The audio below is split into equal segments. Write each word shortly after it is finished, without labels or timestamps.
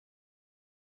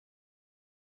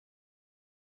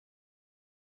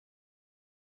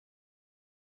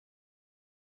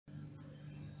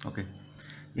Okay,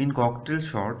 in cocktail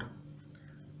shot,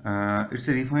 it's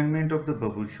a refinement of the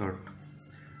bubble shot.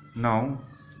 Now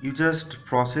you just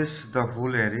process the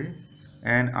whole array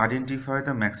and identify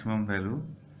the maximum value.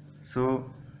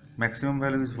 So maximum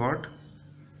value is what?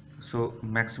 So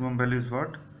maximum value is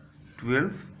what?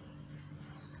 12,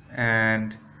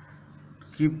 and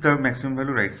keep the maximum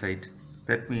value right side.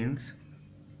 That means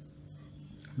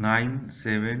 9,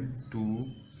 7,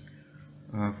 2,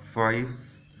 5,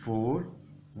 4,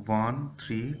 1,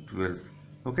 3, 12.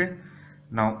 Okay.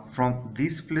 Now from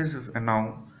this place,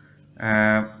 now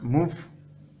move,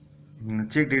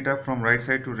 check data from right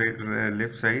side to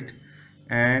left side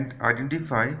and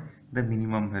identify the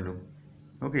minimum value.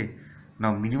 Okay.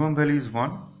 Now minimum value is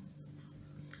 1.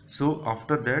 So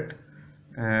after that,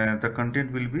 the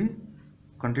content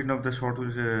of the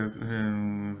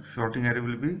sorting array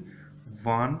will be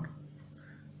 1.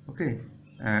 Okay,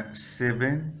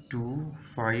 7, 2,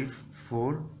 5,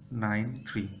 4, 9,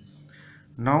 3.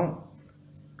 Now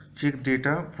check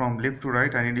data from left to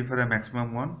right, identify the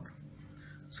maximum one.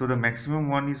 So the maximum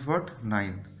one is what?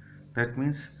 9. That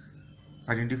means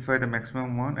identify the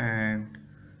maximum one and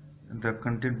the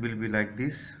content will be like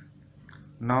this.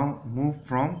 Now move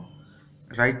from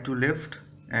right to left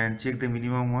and check the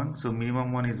minimum one. So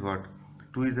minimum one is what?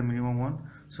 2 is the minimum one.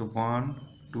 So 1,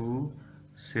 2,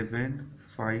 7,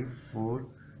 5, 4,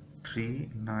 3,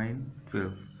 9,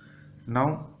 12.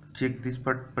 Now check this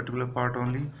particular part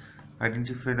only,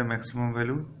 identify the maximum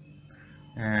value,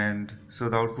 and so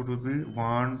the output will be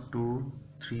 1, 2,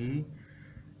 3,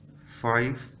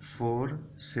 5, 4,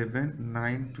 7,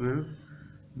 9, 12.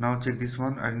 Now check this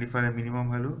one, identify the minimum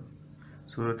value.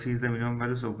 So 3 is the minimum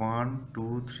value. So 1,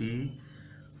 2, 3,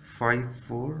 5,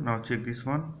 4. Now check this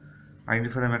one,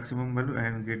 identify the maximum value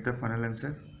and get the final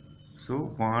answer.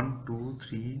 So 1, 2,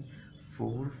 3,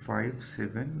 4, 5,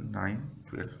 7, 9,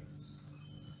 12.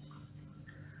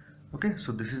 Okay,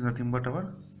 so this is nothing but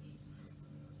our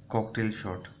cocktail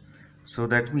shot. So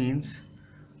that means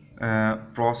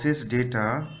process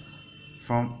data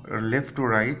from left to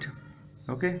right,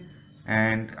 okay,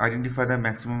 and identify the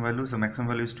maximum value. So maximum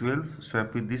value is 12,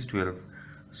 swap with this 12.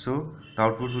 So the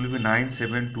output will be 9,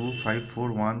 7, 2, 5,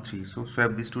 4, 1, 3. So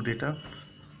swap these two data,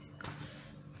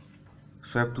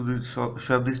 swap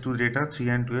these two data, 3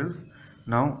 and 12.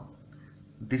 Now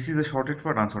this is the sorted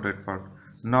part, unsorted part.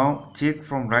 Now check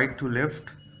from right to left,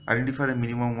 identify the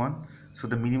minimum one. So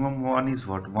the minimum one is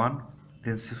what? 1.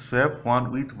 Then swap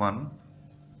 1 with 1.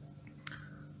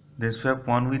 Then swap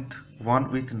 1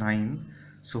 with 9.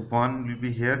 So 1 will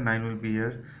be here, 9 will be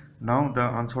here. Now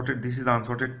the unsorted, this is the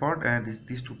unsorted part, and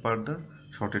these two part the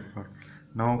sorted part.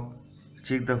 Now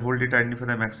check the whole data, identify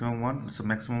the maximum one. So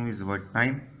maximum is what?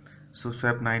 9. So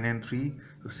swap 9 and 3.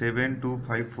 So 7, 2,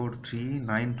 5, 4, 3,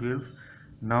 9, 12.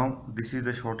 Now this is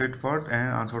the sorted part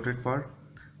and unsorted part.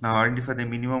 Now identify the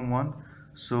minimum one.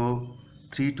 So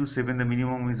 3 to 7, the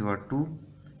minimum is what? 2,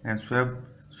 and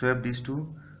swap these two.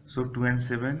 So 2 and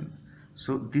 7.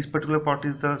 So this particular part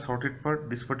is the sorted part,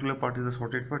 this particular part is the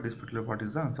sorted part, this particular part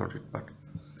is the unsorted part.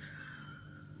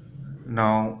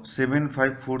 Now 7,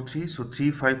 5, 4, 3. So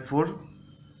 3, 5, 4.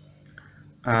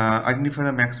 Identify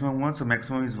the maximum one. So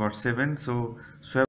maximum is what? 7. So swap